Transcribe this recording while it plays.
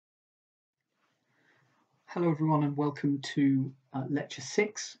Hello everyone and welcome to lecture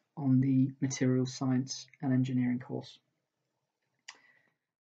 6 on the Materials Science and Engineering course.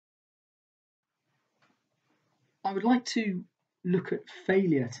 I would like to look at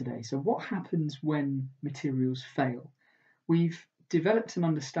failure today. So what happens when materials fail? We've developed an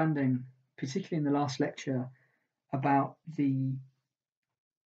understanding, particularly in the last lecture, about the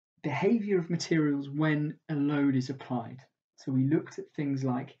behaviour of materials when a load is applied. So we looked at things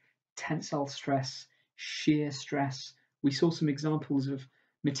like tensile stress, shear stress. We saw some examples of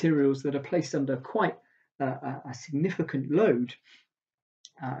materials that are placed under quite a significant load.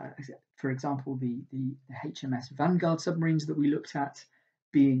 For example, the HMS Vanguard submarines that we looked at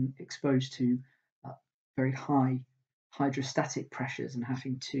being exposed to very high hydrostatic pressures and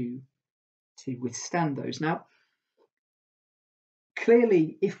having to withstand those. Now,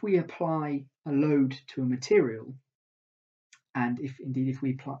 clearly, if we apply a load to a material, and if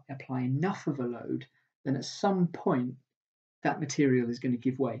we apply enough of a load, then at some point that material is going to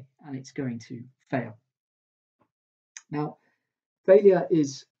give way and it's going to fail. Now, failure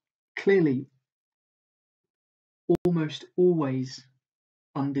is clearly almost always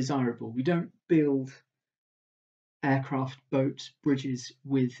undesirable. We don't build aircraft, boats, bridges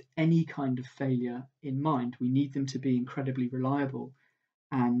with any kind of failure in mind. We need them to be incredibly reliable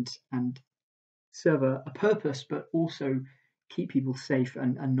and serve a purpose, but also keep people safe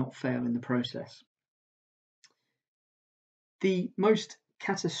and not fail in the process. The most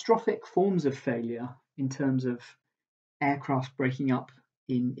catastrophic forms of failure in terms of aircraft breaking up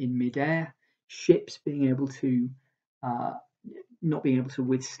in midair, ships being able to not being able to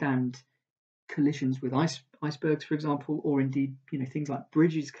withstand collisions with icebergs, for example, or indeed things like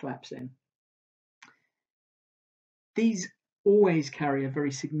bridges collapsing. These always carry a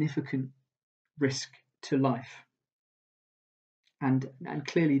very significant risk to life, and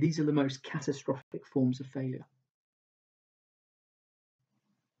clearly these are the most catastrophic forms of failure.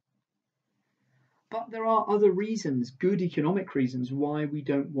 But there are other reasons, good economic reasons, why we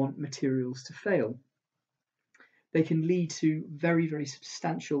don't want materials to fail. They can lead to very, very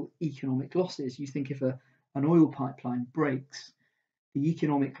substantial economic losses. You think if an oil pipeline breaks, the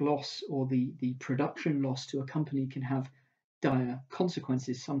economic loss or the production loss to a company can have dire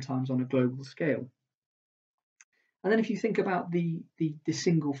consequences, sometimes on a global scale. And then if you think about the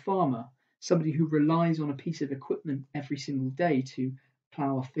single farmer, somebody who relies on a piece of equipment every single day to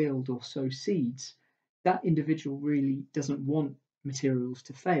plough a field or sow seeds, that individual really doesn't want materials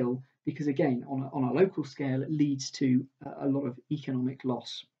to fail because, again, on a local scale, it leads to a lot of economic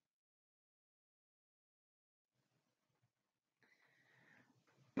loss.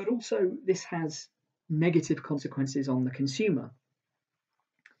 But also this has negative consequences on the consumer.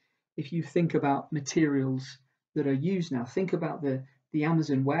 If you think about materials that are used now, think about the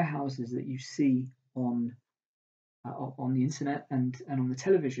Amazon warehouses that you see on the internet and on the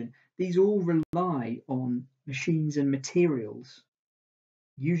television. These all rely on machines and materials,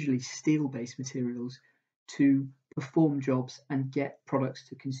 usually steel-based materials, to perform jobs and get products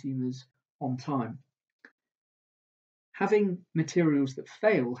to consumers on time. Having materials that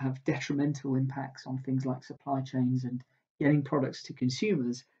fail have detrimental impacts on things like supply chains and getting products to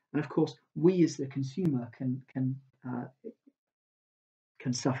consumers, and of course we as the consumer can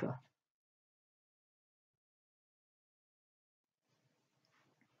suffer.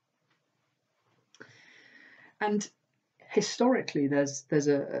 And historically, there's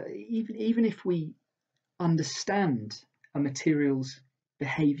even if we understand a material's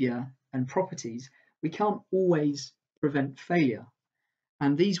behaviour and properties, we can't always prevent failure.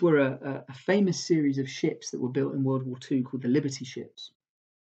 And these were a famous series of ships that were built in World War II called the Liberty ships,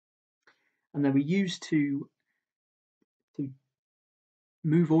 and they were used to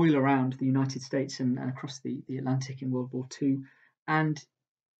move oil around the United States and across the Atlantic in World War II, and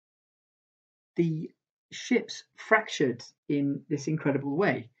the ships fractured in this incredible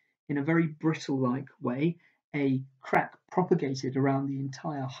way. In a very brittle-like way, a crack propagated around the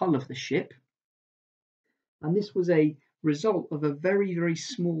entire hull of the ship, and this was a result of a very, very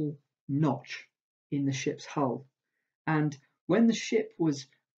small notch in the ship's hull. And when the ship was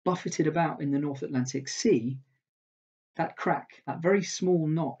buffeted about in the North Atlantic Sea, that crack, that very small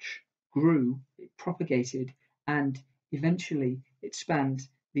notch, grew, it propagated, and eventually it spanned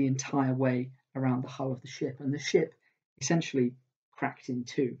the entire way around the hull of the ship, and the ship essentially cracked in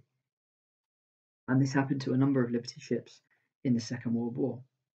two. And this happened to a number of Liberty ships in the Second World War.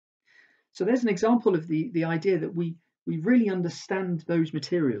 So there's an example of the idea that we really understand those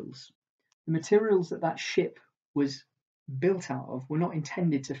materials. The materials that ship was built out of were not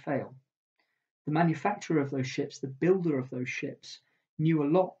intended to fail. The manufacturer of those ships, the builder of those ships, knew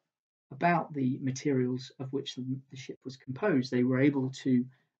a lot about the materials of which the ship was composed. They were able to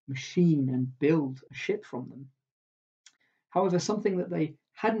machine and build a ship from them. However, something that they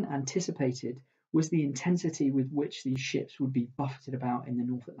hadn't anticipated was the intensity with which these ships would be buffeted about in the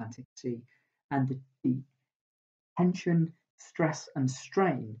North Atlantic Sea, and the tension, stress, and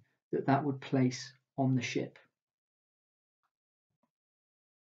strain that would place on the ship.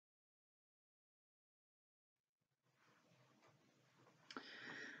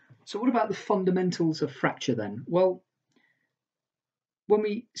 So what about the fundamentals of fracture then? Well, when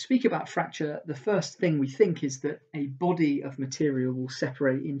we speak about fracture, the first thing we think is that a body of material will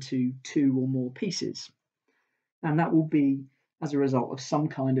separate into two or more pieces, and that will be as a result of some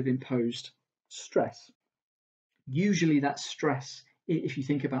kind of imposed stress. Usually that stress, if you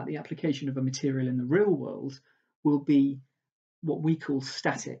think about the application of a material in the real world, will be what we call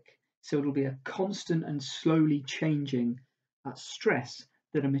static. So it'll be a constant and slowly changing stress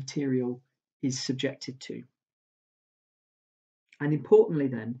that a material is subjected to. And importantly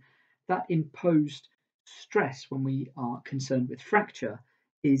then, that imposed stress when we are concerned with fracture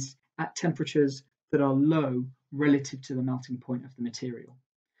is at temperatures that are low relative to the melting point of the material.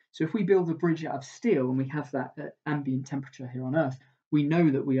 So if we build a bridge out of steel and we have that at ambient temperature here on Earth, we know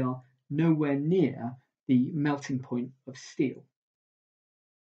that we are nowhere near the melting point of steel.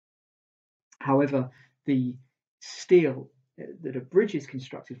 However, the steel that a bridge is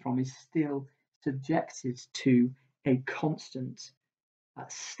constructed from is still subjected to a constant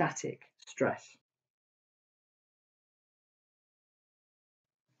static stress.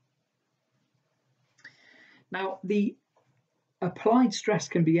 Now, the applied stress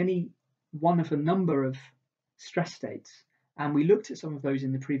can be any one of a number of stress states, and we looked at some of those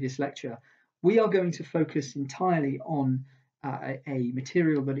in the previous lecture. We are going to focus entirely on a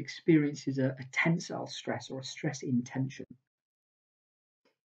material that experiences a tensile stress or a stress in tension.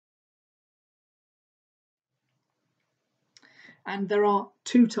 And there are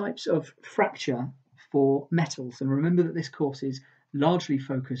two types of fracture for metals, and remember that this course is largely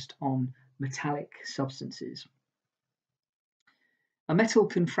focused on metallic substances. A metal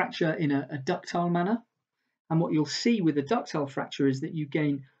can fracture in a ductile manner, and what you'll see with a ductile fracture is that you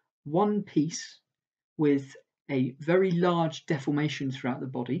gain one piece with a very large deformation throughout the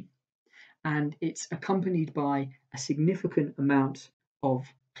body, and it's accompanied by a significant amount of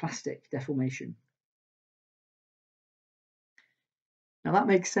plastic deformation. Now that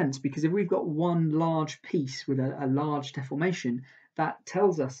makes sense, because if we've got one large piece with a large deformation, that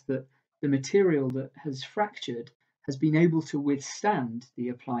tells us that the material that has fractured has been able to withstand the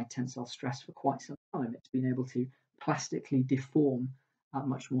applied tensile stress for quite some time. It's been able to plastically deform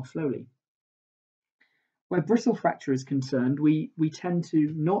much more slowly. Where brittle fracture is concerned, we tend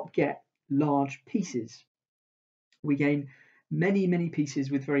to not get large pieces. We gain many pieces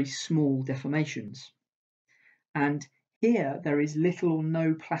with very small deformations. And here there is little or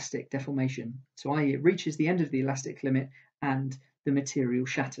no plastic deformation, so i.e. it reaches the end of the elastic limit and the material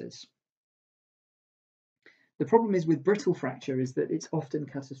shatters. The problem is with brittle fracture is that it's often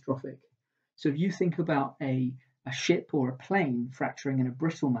catastrophic. So if you think about a ship or a plane fracturing in a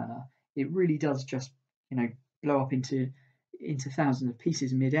brittle manner, it really does just blow up into thousands of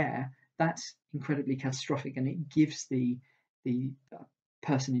pieces mid-air. That's incredibly catastrophic, and it gives the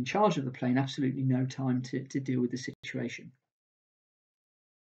person in charge of the plane absolutely no time to deal with the situation.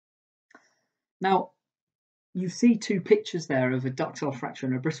 Now, you see two pictures there of a ductile fracture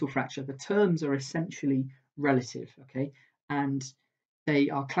and a brittle fracture. The terms are essentially relative, okay, and they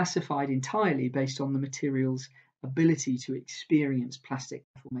are classified entirely based on the material's ability to experience plastic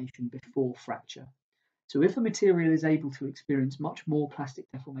deformation before fracture. So if a material is able to experience much more plastic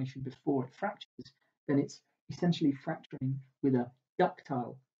deformation before it fractures, then it's essentially fracturing with a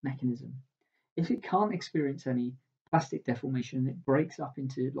ductile mechanism. If it can't experience any plastic deformation and it breaks up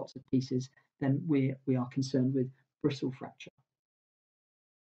into lots of pieces, then we are concerned with brittle fracture.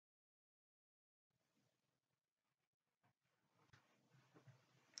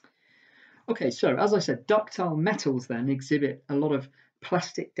 Okay, so as I said, ductile metals then exhibit a lot of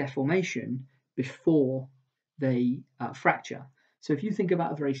plastic deformation before they fracture. So if you think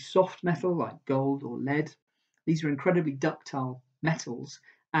about a very soft metal like gold or lead, these are incredibly ductile metals,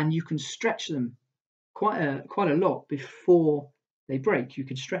 and you can stretch them quite a lot before they break. You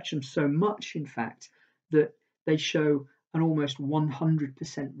can stretch them so much, in fact, that they show an almost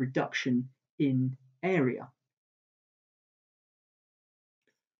 100% reduction in area.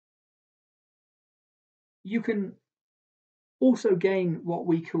 You can also gain what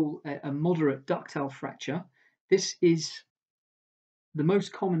we call a moderate ductile fracture. This is the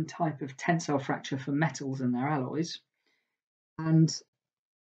most common type of tensile fracture for metals and their alloys. And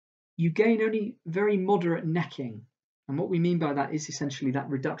you gain only very moderate necking. And what we mean by that is essentially that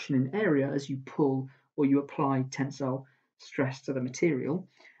reduction in area as you pull or you apply tensile stress to the material.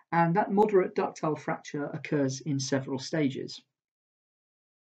 And that moderate ductile fracture occurs in several stages.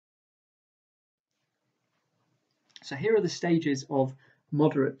 So here are the stages of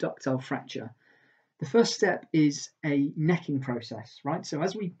moderate ductile fracture. The first step is a necking process, right? So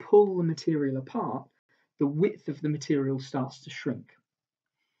as we pull the material apart, the width of the material starts to shrink.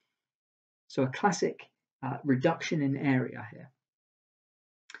 So a classic reduction in area here.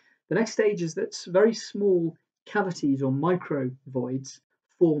 The next stage is that very small cavities or micro voids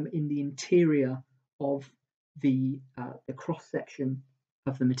form in the interior of the cross section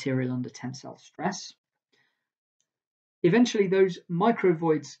of the material under tensile stress. Eventually, those micro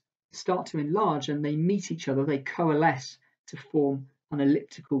voids start to enlarge and they meet each other, they coalesce to form an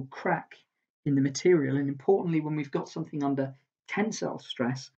elliptical crack in the material. And importantly, when we've got something under tensile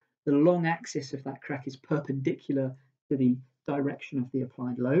stress, the long axis of that crack is perpendicular to the direction of the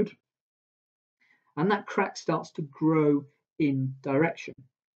applied load. And that crack starts to grow in direction,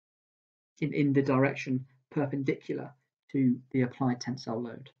 in the direction perpendicular to the applied tensile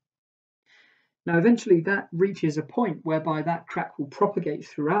load. Now, eventually that reaches a point whereby that crack will propagate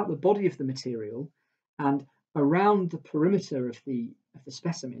throughout the body of the material and around the perimeter of the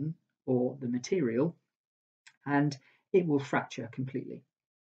specimen or the material, and it will fracture completely.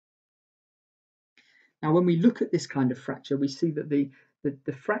 Now, when we look at this kind of fracture, we see that the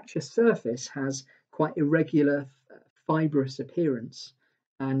fracture surface has quite irregular fibrous appearance,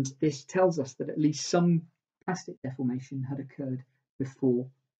 and this tells us that at least some plastic deformation had occurred before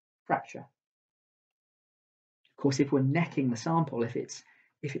fracture. Of course, if we're necking the sample, if it's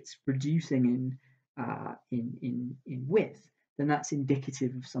reducing in width, then that's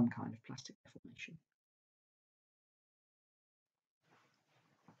indicative of some kind of plastic deformation.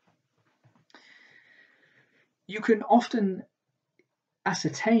 You can often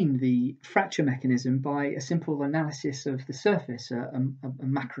ascertain the fracture mechanism by a simple analysis of the surface, a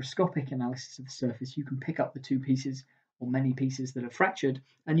macroscopic analysis of the surface. You can pick up the two pieces or many pieces that are fractured,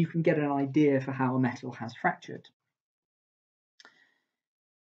 and you can get an idea for how a metal has fractured.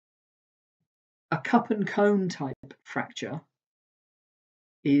 A cup and cone type fracture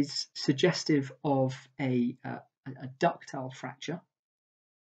is suggestive of a ductile fracture.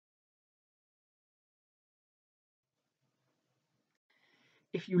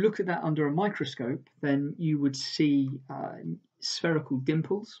 If you look at that under a microscope, then you would see spherical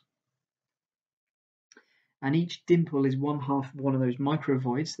dimples. And each dimple is one half of one of those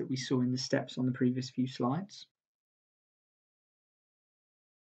microvoids that we saw in the steps on the previous few slides.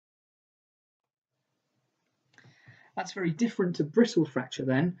 That's very different to brittle fracture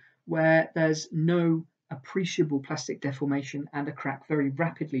then, where there's no appreciable plastic deformation and a crack very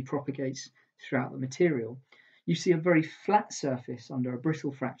rapidly propagates throughout the material. You see a very flat surface under a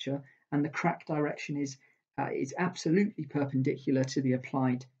brittle fracture, and the crack direction is absolutely perpendicular to the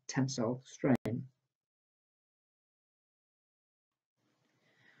applied tensile strain.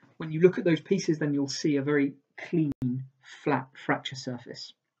 When you look at those pieces, then you'll see a very clean, flat fracture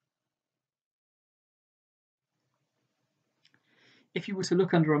surface. If you were to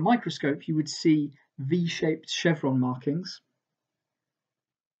look under a microscope, you would see V-shaped chevron markings.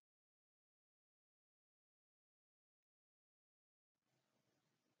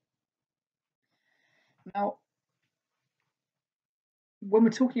 Now, when we're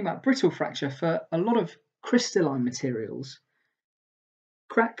talking about brittle fracture, for a lot of crystalline materials,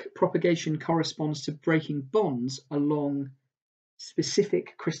 crack propagation corresponds to breaking bonds along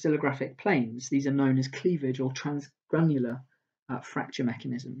specific crystallographic planes. These are known as cleavage or transgranular fracture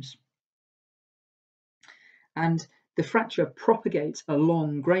mechanisms. And the fracture propagates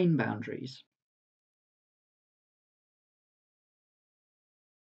along grain boundaries.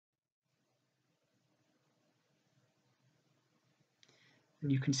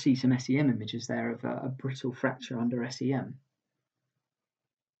 And you can see some SEM images there of a brittle fracture under SEM.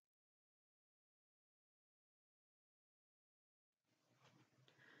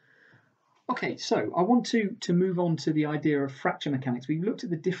 Okay, so I want to move on to the idea of fracture mechanics. We've looked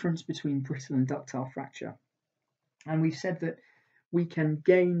at the difference between brittle and ductile fracture, and we've said that we can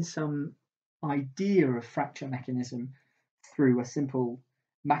gain some idea of fracture mechanism through a simple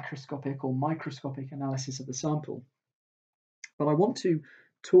macroscopic or microscopic analysis of the sample. But I want to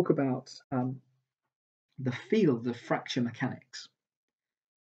talk about the field of fracture mechanics.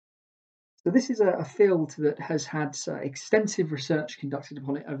 So this is a field that has had extensive research conducted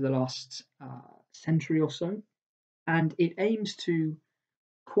upon it over the last century or so, and it aims to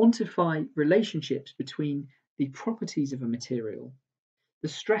quantify relationships between the properties of a material the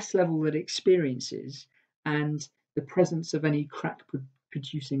stress level that it experiences, and the presence of any crack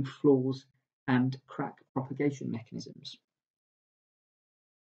producing flaws and crack propagation mechanisms.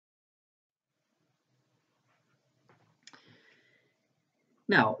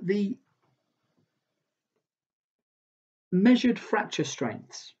 Now, the measured fracture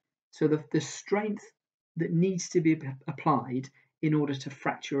strengths, so the strength that needs to be applied in order to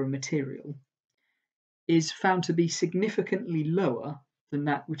fracture a material, is found to be significantly lower than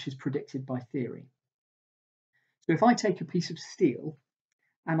that which is predicted by theory. So if I take a piece of steel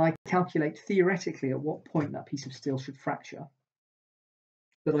and I calculate theoretically at what point that piece of steel should fracture,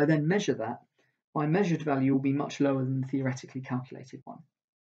 but I then measure that, my measured value will be much lower than the theoretically calculated one.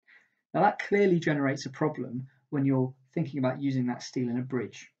 Now that clearly generates a problem when you're thinking about using that steel in a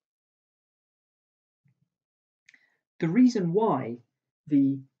bridge. The reason why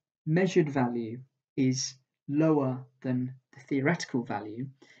the measured value is lower than the theoretical value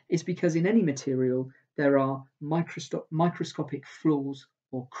is because in any material there are microscopic flaws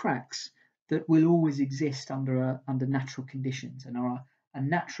or cracks that will always exist under natural conditions and are a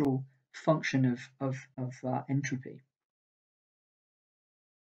natural function of entropy.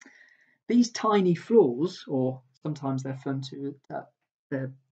 These tiny flaws, or sometimes they're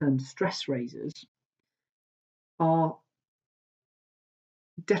termed stress raisers, are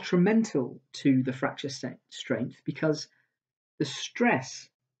detrimental to the fracture strength because the stress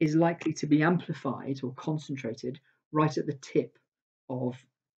is likely to be amplified or concentrated right at the tip of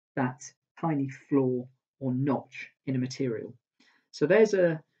that tiny flaw or notch in a material. So there's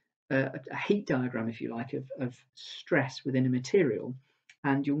a heat diagram, if you like, of stress within a material,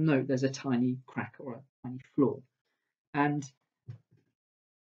 and you'll note there's a tiny crack or a tiny flaw. And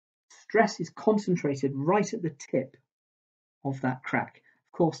stress is concentrated right at the tip of that crack.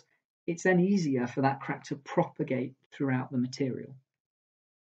 Of course, it's then easier for that crack to propagate throughout the material.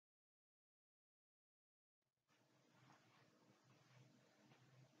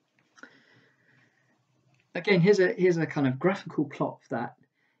 Again, here's a kind of graphical plot of that.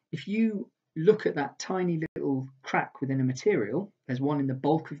 If you look at that tiny little crack within a material, there's one in the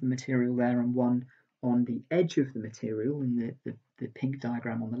bulk of the material there and one on the edge of the material in the pink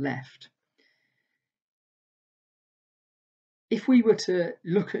diagram on the left. If we were to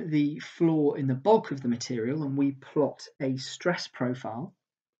look at the flaw in the bulk of the material and we plot a stress profile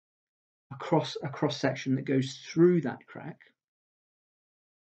across a cross section that goes through that crack,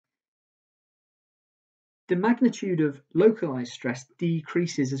 the magnitude of localized stress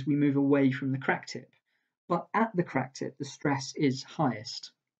decreases as we move away from the crack tip, but at the crack tip the stress is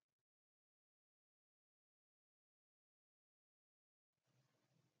highest.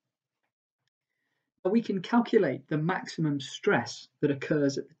 We can calculate the maximum stress that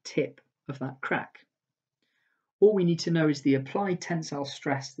occurs at the tip of that crack. All we need to know is the applied tensile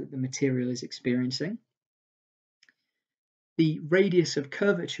stress that the material is experiencing, the radius of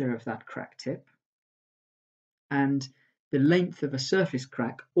curvature of that crack tip, and the length of a surface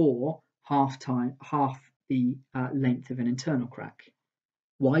crack, or half the length of an internal crack.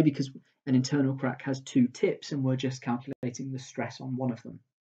 Why? Because an internal crack has two tips and we're just calculating the stress on one of them.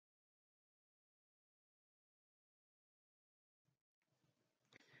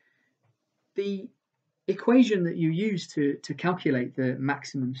 The equation that you use to calculate the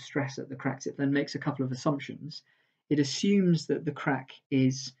maximum stress at the crack tip then makes a couple of assumptions. It assumes that the crack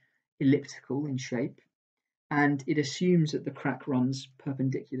is elliptical in shape, and it assumes that the crack runs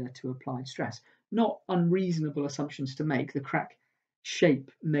perpendicular to applied stress. Not unreasonable assumptions to make. The crack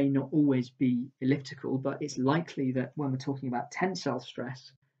shape may not always be elliptical, but it's likely that when we're talking about tensile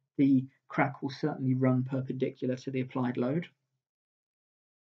stress, the crack will certainly run perpendicular to the applied load.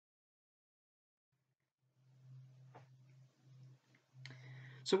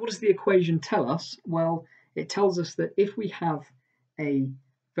 So what does the equation tell us? Well, it tells us that if we have a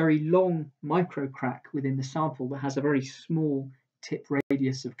very long micro crack within the sample that has a very small tip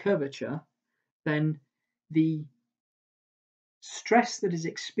radius of curvature, then the stress that is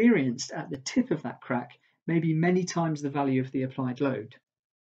experienced at the tip of that crack may be many times the value of the applied load.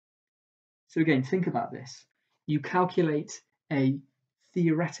 So again, think about this. You calculate a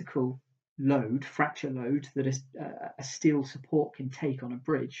theoretical load, fracture load, that a steel support can take on a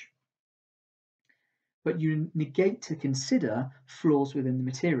bridge, but you negate to consider flaws within the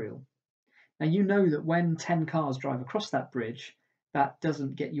material. Now you know that when 10 cars drive across that bridge, that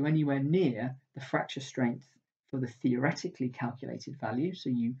doesn't get you anywhere near the fracture strength for the theoretically calculated value, so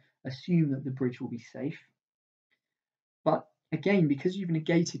you assume that the bridge will be safe. But again, because you've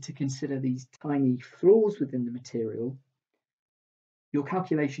negated to consider these tiny flaws within the material, your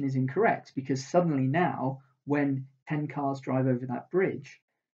calculation is incorrect, because suddenly now, when 10 cars drive over that bridge,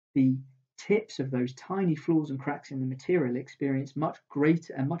 the tips of those tiny flaws and cracks in the material experience a much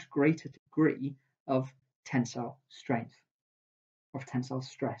greater degree of tensile strength, of tensile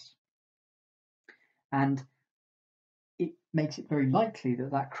stress. And it makes it very likely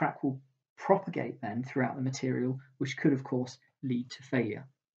that that crack will propagate then throughout the material, which could, of course, lead to failure.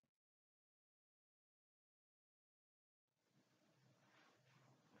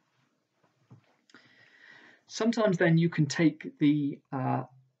 Sometimes then you can take the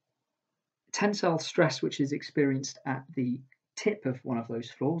tensile stress which is experienced at the tip of one of those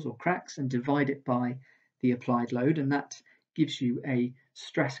flaws or cracks and divide it by the applied load, and that gives you a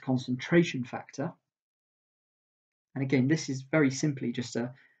stress concentration factor. And again, this is very simply just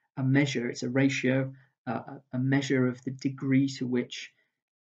a measure, it's a ratio, a measure of the degree to which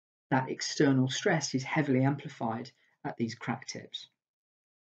that external stress is heavily amplified at these crack tips.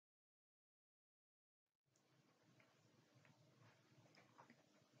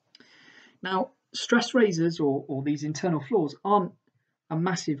 Now, stress raisers or these internal flaws aren't a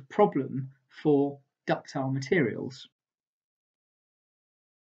massive problem for ductile materials.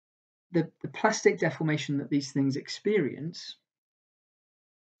 The plastic deformation that these things experience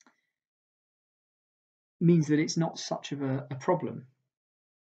means that it's not such of a problem.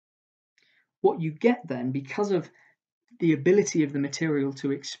 What you get then, because of the ability of the material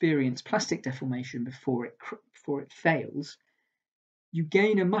to experience plastic deformation before it fails, you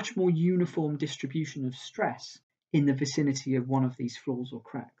gain a much more uniform distribution of stress in the vicinity of one of these flaws or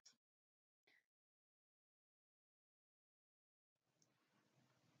cracks.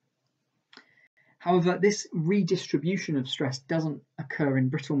 However, this redistribution of stress doesn't occur in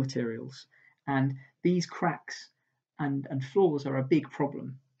brittle materials, and these cracks and flaws are a big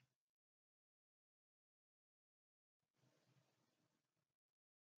problem.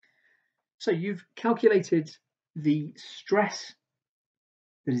 So you've calculated the stress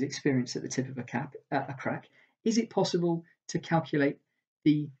that is experienced at the tip of a crack. Is it possible to calculate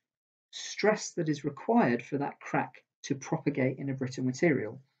the stress that is required for that crack to propagate in a brittle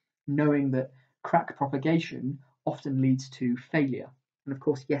material, knowing that crack propagation often leads to failure? And of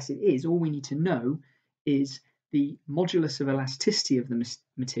course, yes, it is. All we need to know is the modulus of elasticity of the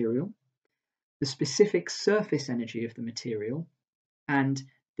material, the specific surface energy of the material, and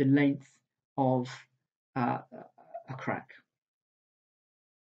the length of a crack,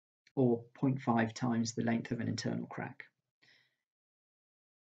 or 0.5 times the length of an internal crack.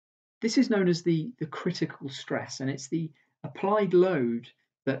 This is known as the critical stress, and it's the applied load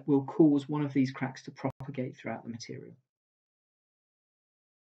that will cause one of these cracks to propagate throughout the material.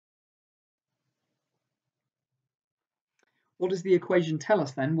 What does the equation tell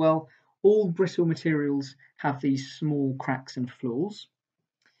us then? Well, all brittle materials have these small cracks and flaws,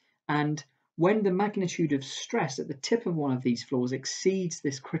 and when the magnitude of stress at the tip of one of these flaws exceeds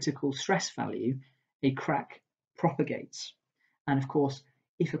this critical stress value, a crack propagates. And of course,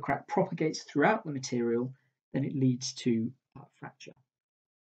 if a crack propagates throughout the material, then it leads to fracture.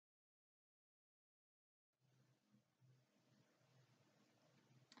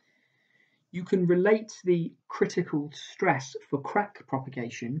 You can relate the critical stress for crack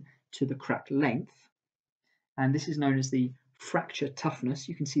propagation to the crack length, and this is known as the fracture toughness.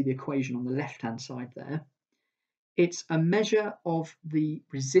 You can see the equation on the left-hand side there. It's a measure of the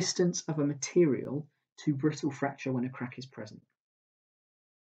resistance of a material to brittle fracture when a crack is present.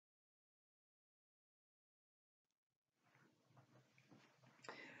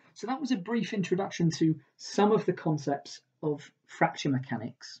 So that was a brief introduction to some of the concepts of fracture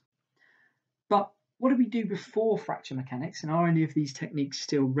mechanics. But what do we do before fracture mechanics, and are any of these techniques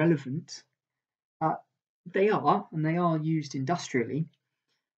still relevant? They are, and they are used industrially.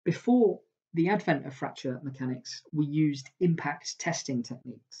 Before the advent of fracture mechanics, we used impact testing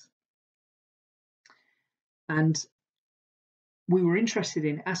techniques. And we were interested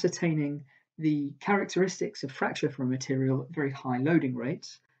in ascertaining the characteristics of fracture for a material at very high loading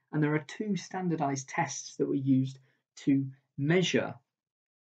rates. And there are two standardized tests that were used to measure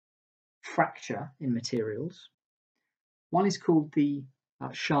fracture in materials. One is called the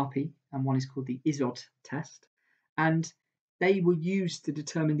Sharpie and one is called the Izod test. And they were used to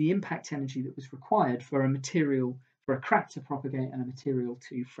determine the impact energy that was required for a crack to propagate and a material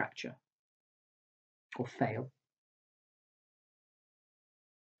to fracture or fail.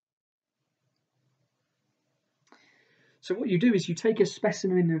 So what you do is you take a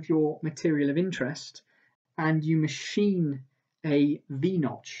specimen of your material of interest and you machine a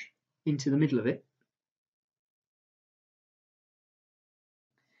V-notch into the middle of it.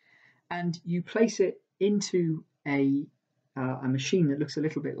 And you place it into a machine that looks a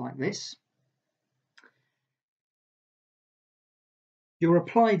little bit like this. Your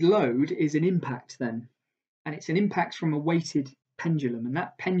applied load is an impact then, and it's an impact from a weighted pendulum, and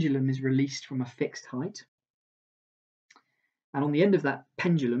that pendulum is released from a fixed height. And on the end of that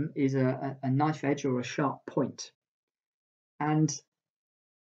pendulum is a knife edge or a sharp point. And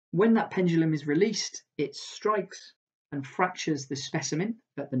when that pendulum is released, it strikes and fractures the specimen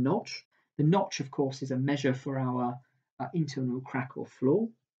at the notch. The notch, of course, is a measure for our internal crack or flaw.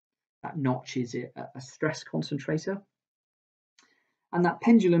 That notch is a stress concentrator. And that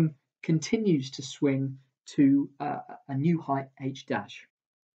pendulum continues to swing to a new height, h dash.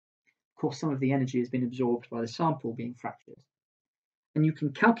 Of course, some of the energy has been absorbed by the sample being fractured. And you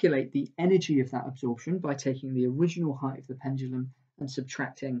can calculate the energy of that absorption by taking the original height of the pendulum and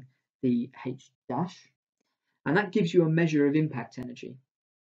subtracting the h dash. And that gives you a measure of impact energy.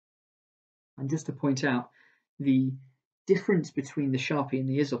 And just to point out, the difference between the Sharpie and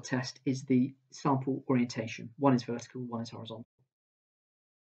the ISL test is the sample orientation. One is vertical, one is horizontal.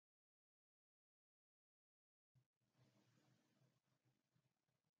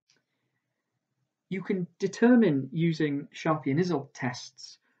 You can determine using Sharpie and ISL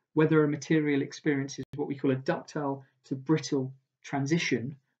tests whether a material experiences what we call a ductile to brittle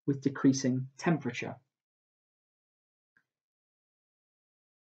transition with decreasing temperature.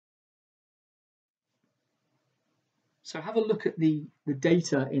 So have a look at the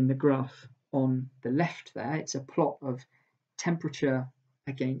data in the graph on the left there. It's a plot of temperature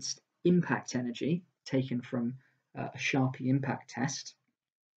against impact energy taken from a Sharpie impact test.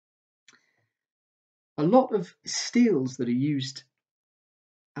 A lot of steels that are used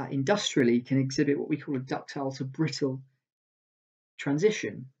industrially can exhibit what we call a ductile to brittle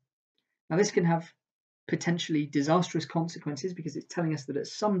transition. Now this can have potentially disastrous consequences because it's telling us that at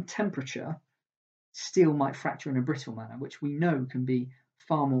some temperature steel might fracture in a brittle manner, which we know can be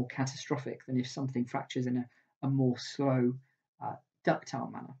far more catastrophic than if something fractures in a more slow ductile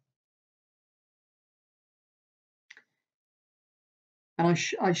manner. And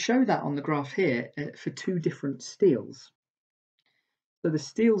I show that on the graph here for two different steels. So the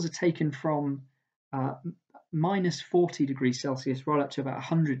steels are taken from minus 40 degrees Celsius right up to about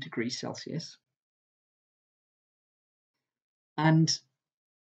 100 degrees Celsius. And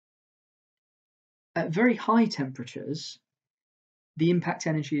at very high temperatures, the impact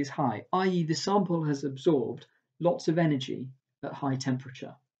energy is high, i.e. the sample has absorbed lots of energy at high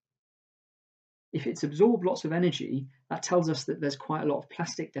temperature. If it's absorbed lots of energy, that tells us that there's quite a lot of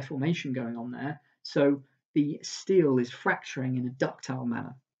plastic deformation going on there, so the steel is fracturing in a ductile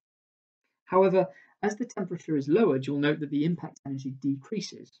manner. However, as the temperature is lowered, you'll note that the impact energy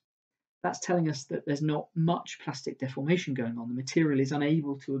decreases. That's telling us that there's not much plastic deformation going on. The material is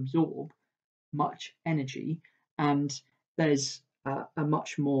unable to absorb much energy, and there's a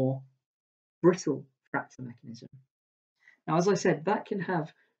much more brittle fracture mechanism. Now, as I said, that can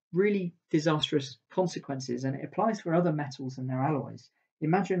have really disastrous consequences, and it applies for other metals and their alloys.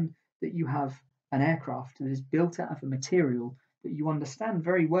 Imagine that you have an aircraft that is built out of a material that you understand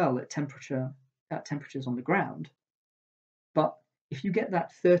very well at temperatures on the ground, but if you get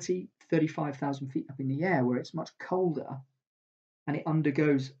that 35,000 feet up in the air where it's much colder and it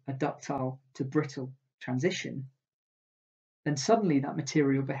undergoes a ductile to brittle transition, then suddenly that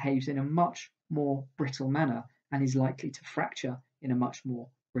material behaves in a much more brittle manner and is likely to fracture in a much more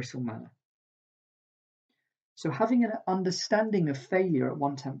brittle manner. So having an understanding of failure at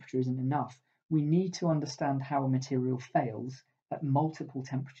one temperature isn't enough. We need to understand how a material fails at multiple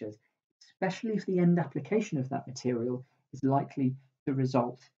temperatures, especially if the end application of that material is likely to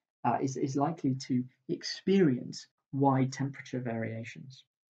result, is likely to experience wide temperature variations.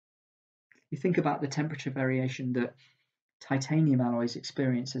 You think about the temperature variation that titanium alloys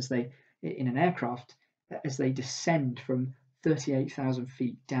experience as they, in an aircraft, as they descend from 38,000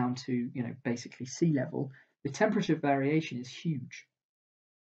 feet down to, basically sea level. The temperature variation is huge.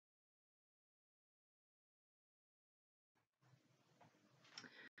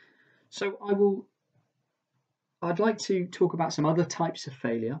 So I'd like to talk about some other types of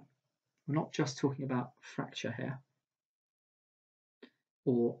failure. We're not just talking about fracture here,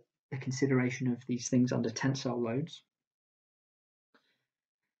 or the consideration of these things under tensile loads.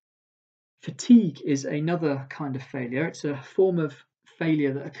 Fatigue is another kind of failure. It's a form of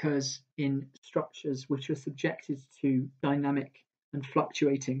failure that occurs in structures which are subjected to dynamic and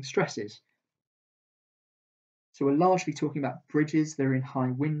fluctuating stresses. So we're largely talking about bridges that are in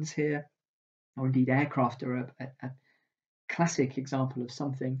high winds here, or indeed aircraft are a classic example of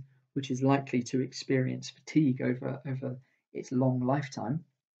something which is likely to experience fatigue over its long lifetime.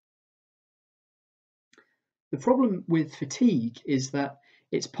 The problem with fatigue is that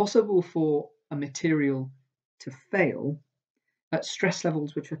it's possible for a material to fail at stress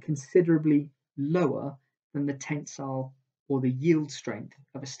levels which are considerably lower than the tensile or the yield strength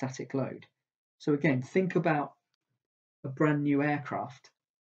of a static load. So again, think about a brand new aircraft.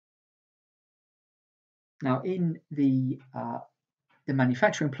 Now, in the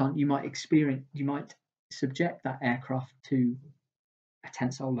manufacturing plant, you might subject that aircraft to a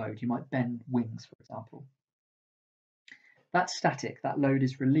tensile load. You might bend wings, for example. That's static. That load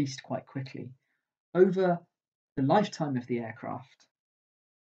is released quite quickly. Over the lifetime of the aircraft,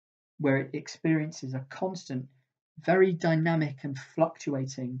 where it experiences a constant, very dynamic and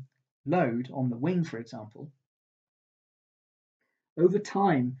fluctuating load on the wing, for example, over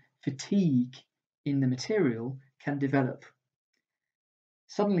time, fatigue in the material can develop.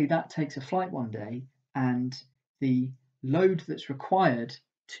 Suddenly that takes a flight one day, and the load that's required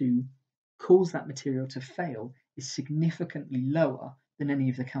to cause that material to fail is significantly lower than any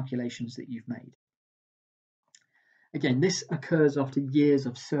of the calculations that you've made. Again, this occurs after years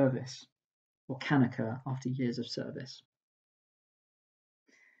of service, or can occur after years of service.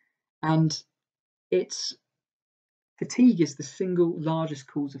 And fatigue is the single largest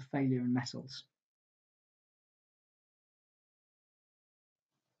cause of failure in metals.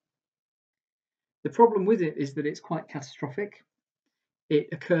 The problem with it is that it's quite catastrophic. It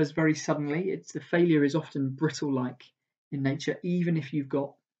occurs very suddenly. The failure is often brittle-like in nature, even if you've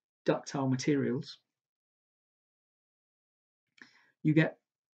got ductile materials. You get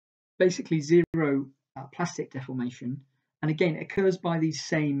basically zero plastic deformation, and again, it occurs by these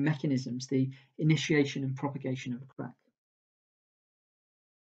same mechanisms, the initiation and propagation of a crack.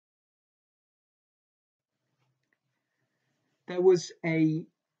 There was a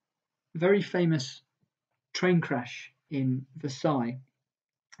very famous train crash in Versailles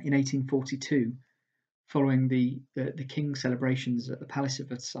in 1842, following the King's celebrations at the Palace of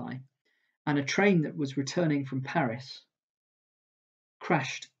Versailles, and a train that was returning from Paris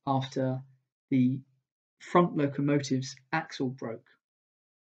crashed after the front locomotive's axle broke.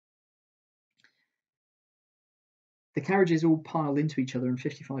 The carriages all piled into each other and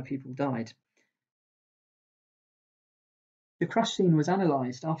 55 people died. The crash scene was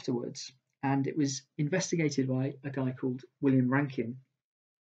analysed afterwards, and it was investigated by a guy called William Rankine.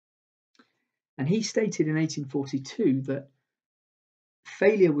 And he stated in 1842 that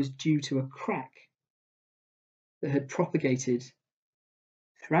failure was due to a crack that had propagated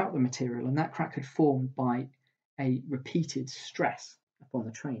throughout the material, and that crack had formed by a repeated stress upon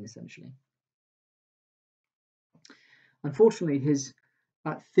the train, essentially. Unfortunately,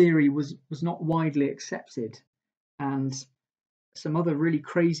 that theory was not widely accepted, and some other really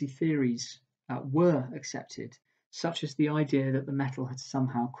crazy theories were accepted, such as the idea that the metal had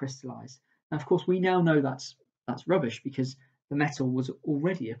somehow crystallized. Now, of course, we now know that's rubbish, because the metal was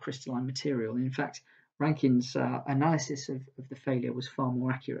already a crystalline material. In fact, Rankine's analysis of the failure was far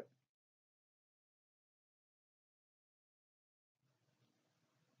more accurate.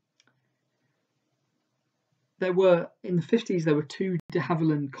 In the 50s, there were two de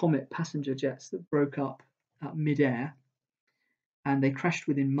Havilland Comet passenger jets that broke up at mid-air, and they crashed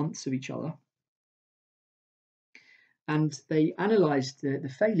within months of each other. And they analysed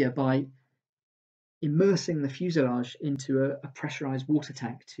the failure by immersing the fuselage into a pressurized water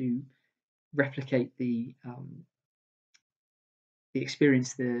tank to replicate the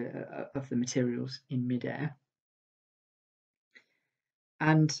experience of the materials in mid-air.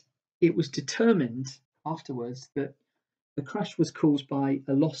 And it was determined afterwards that the crash was caused by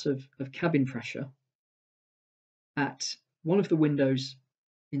a loss of cabin pressure at one of the windows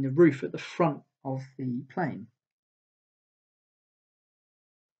in the roof at the front of the plane.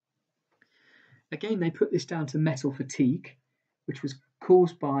 Again, they put this down to metal fatigue, which was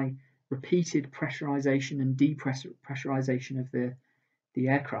caused by repeated pressurization and depressurization of the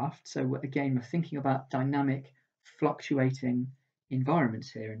aircraft. So again, we're thinking about dynamic, fluctuating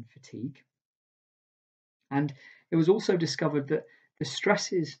environments here in fatigue. And it was also discovered that the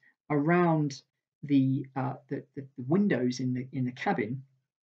stresses around the windows in the cabin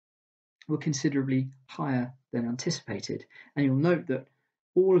were considerably higher than anticipated. And you'll note that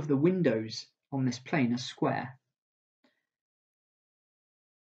all of the windows on this plane are square.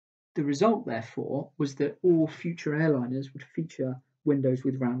 The result, therefore, was that all future airliners would feature windows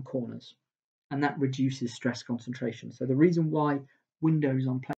with round corners, and that reduces stress concentration. So the reason why windows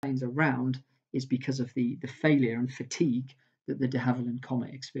on planes are round is because of the failure and fatigue that the de Havilland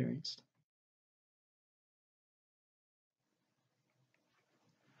Comet experienced.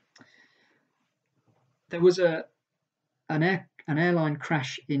 There was an airline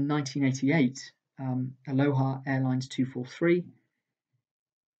crash in 1988, Aloha Airlines 243.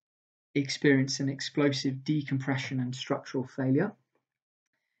 experienced an explosive decompression and structural failure.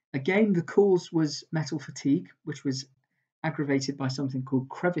 Again, the cause was metal fatigue, which was aggravated by something called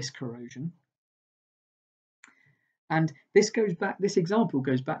crevice corrosion. And this example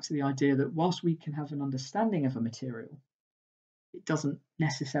goes back to the idea that whilst we can have an understanding of a material, it doesn't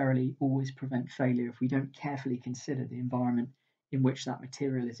necessarily always prevent failure if we don't carefully consider the environment in which that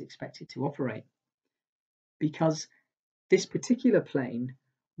material is expected to operate. Because this particular plane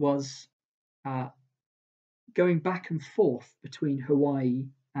was going back and forth between Hawaii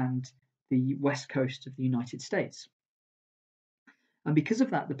and the west coast of the United States. And because of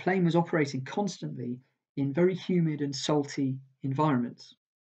that, the plane was operating constantly in very humid and salty environments.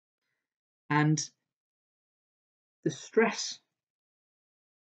 And the stress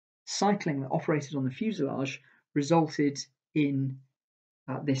cycling that operated on the fuselage resulted in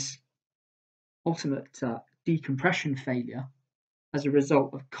this ultimate decompression failure as a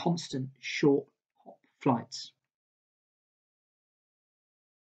result of constant short hop flights.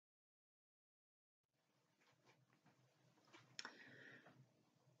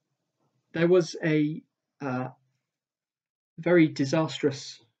 There was a very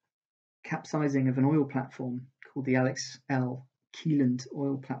disastrous capsizing of an oil platform called the Alex L. Keeland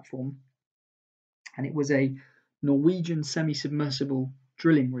oil platform, and it was a Norwegian semi-submersible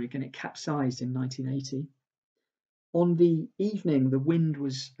drilling rig, and it capsized in 1980. On the evening, the wind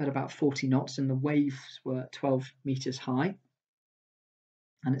was at about 40 knots and the waves were 12 meters high,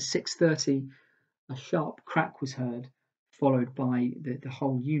 and at 6:30 a sharp crack was heard, followed by the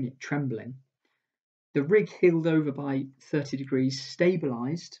whole unit trembling. The rig heeled over by 30 degrees,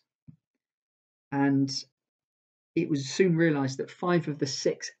 stabilized, and it was soon realized that 5 of the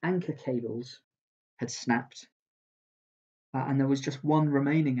 6 anchor cables had snapped, and there was just one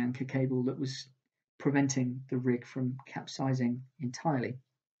remaining anchor cable that was preventing the rig from capsizing entirely.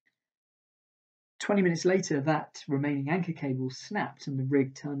 20 minutes later, that remaining anchor cable snapped and the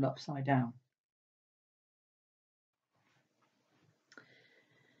rig turned upside down.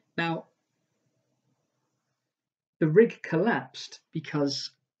 Now, the rig collapsed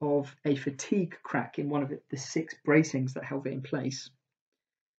because of a fatigue crack in one of the 6 bracings that held it in place.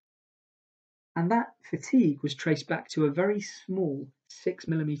 And that fatigue was traced back to a very small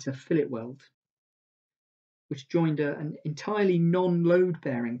 6mm fillet weld, which joined an entirely non-load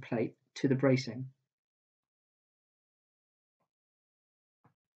bearing plate to the bracing.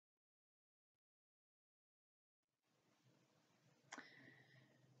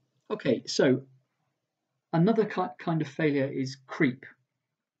 Okay, so another kind of failure is creep.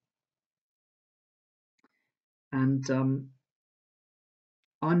 And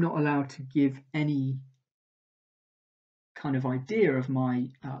I'm not allowed to give any kind of idea of my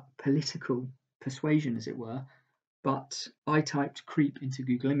political persuasion, as it were, but I typed creep into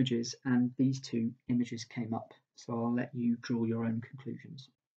Google Images and these 2 images came up. So I'll let you draw your own conclusions.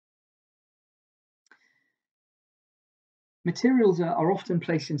 Materials are often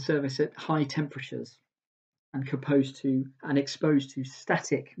placed in service at high temperatures and exposed to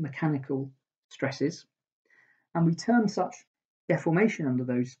static mechanical stresses, and we term such deformation under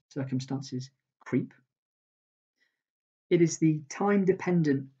those circumstances creep. It is the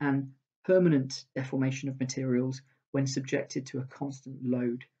time-dependent and permanent deformation of materials when subjected to a constant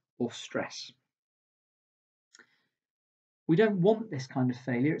load or stress. We don't want this kind of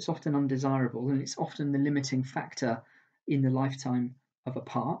failure. It's often undesirable, and it's often the limiting factor in the lifetime of a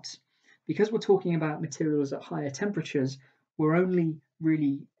part. Because we're talking about materials at higher temperatures, we're only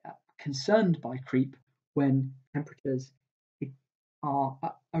really concerned by creep when temperatures are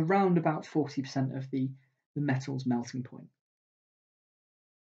around about 40% of the metal's melting point.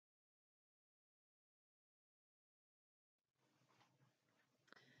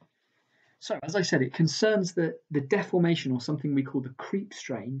 So, as I said, it concerns the deformation, or something we call the creep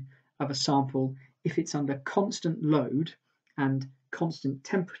strain, of a sample if it's under constant load and constant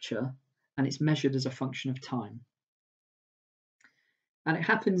temperature, and it's measured as a function of time. And it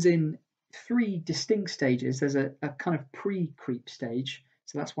happens in 3 distinct stages. There's a kind of pre-creep stage,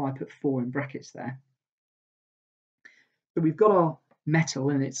 so that's why I put 4 in brackets there. So we've got our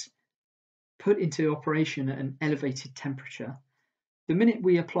metal and it's put into operation at an elevated temperature. The minute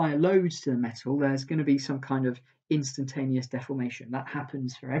we apply a load to the metal, there's going to be some kind of instantaneous deformation. That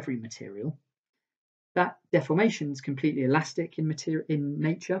happens for every material. That deformation is completely elastic in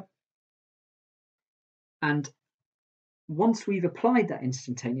nature. And once we've applied that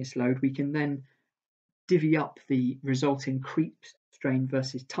instantaneous load, we can then divvy up the resulting creep strain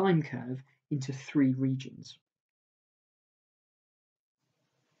versus time curve into 3 regions.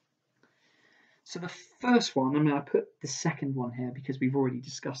 So the first one, I put the second one here because we've already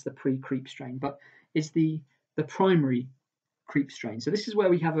discussed the pre-creep strain, but is the primary creep strain. So this is where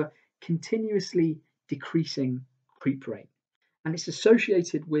we have a continuously decreasing creep rate, and it's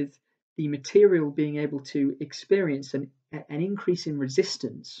associated with the material being able to experience an increase in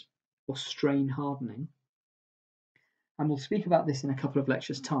resistance or strain hardening. And we'll speak about this in a couple of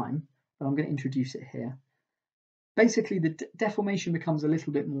lectures' time, but I'm going to introduce it here. Basically, the deformation becomes a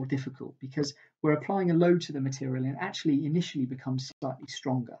little bit more difficult because we're applying a load to the material and actually initially becomes slightly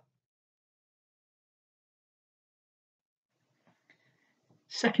stronger.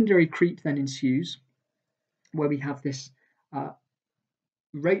 Secondary creep then ensues, where we have this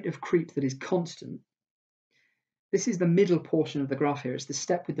rate of creep that is constant. This is the middle portion of the graph here. It's the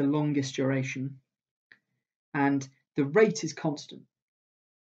step with the longest duration, and the rate is constant.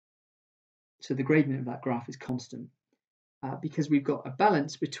 So the gradient of that graph is constant because we've got a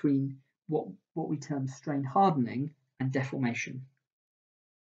balance between what we term strain hardening and deformation.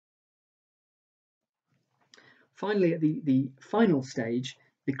 Finally, at the final stage,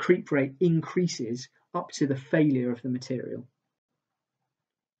 the creep rate increases up to the failure of the material.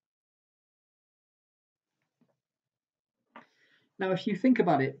 Now, if you think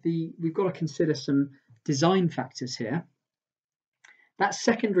about it, we've got to consider some design factors here. That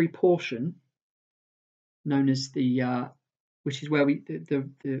secondary portion, known as which is where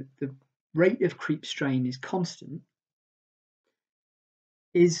the rate of creep strain is constant,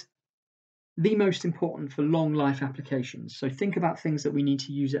 is the most important for long life applications. So think about things that we need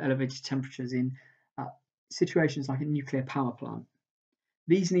to use at elevated temperatures in situations like a nuclear power plant.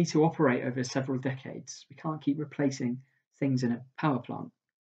 These need to operate over several decades. We can't keep replacing things in a power plant.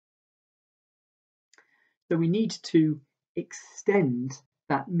 So we need to extend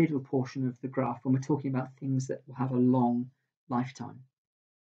that middle portion of the graph when we're talking about things that will have a long lifetime.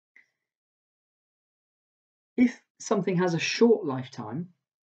 If something has a short lifetime,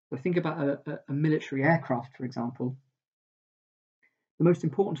 so think about a military aircraft, for example, the most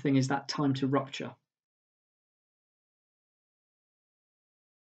important thing is that time to rupture.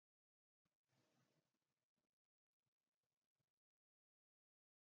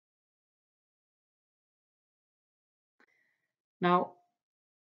 Now,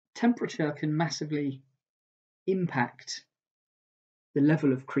 temperature can massively impact the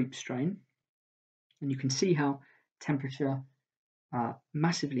level of creep strain, and you can see how temperature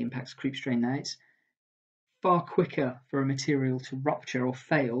massively impacts creep strain there. It's far quicker for a material to rupture or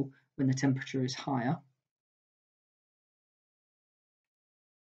fail when the temperature is higher.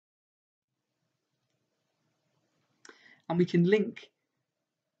 And we can link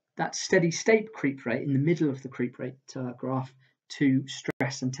that steady state creep rate in the middle of the creep rate graph to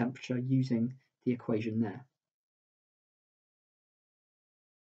stress and temperature using the equation there.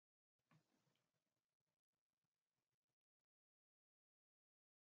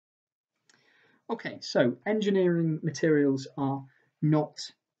 Okay, so engineering materials are not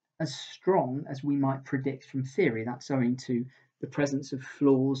as strong as we might predict from theory. That's owing to the presence of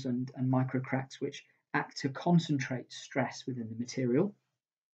flaws and microcracks which act to concentrate stress within the material.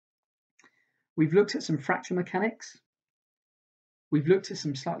 We've looked at some fracture mechanics. We've looked at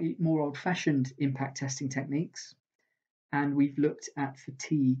some slightly more old-fashioned impact testing techniques, and we've looked at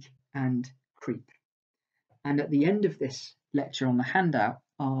fatigue and creep. And at the end of this lecture on the handout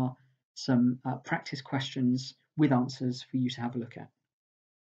are some practice questions with answers for you to have a look at.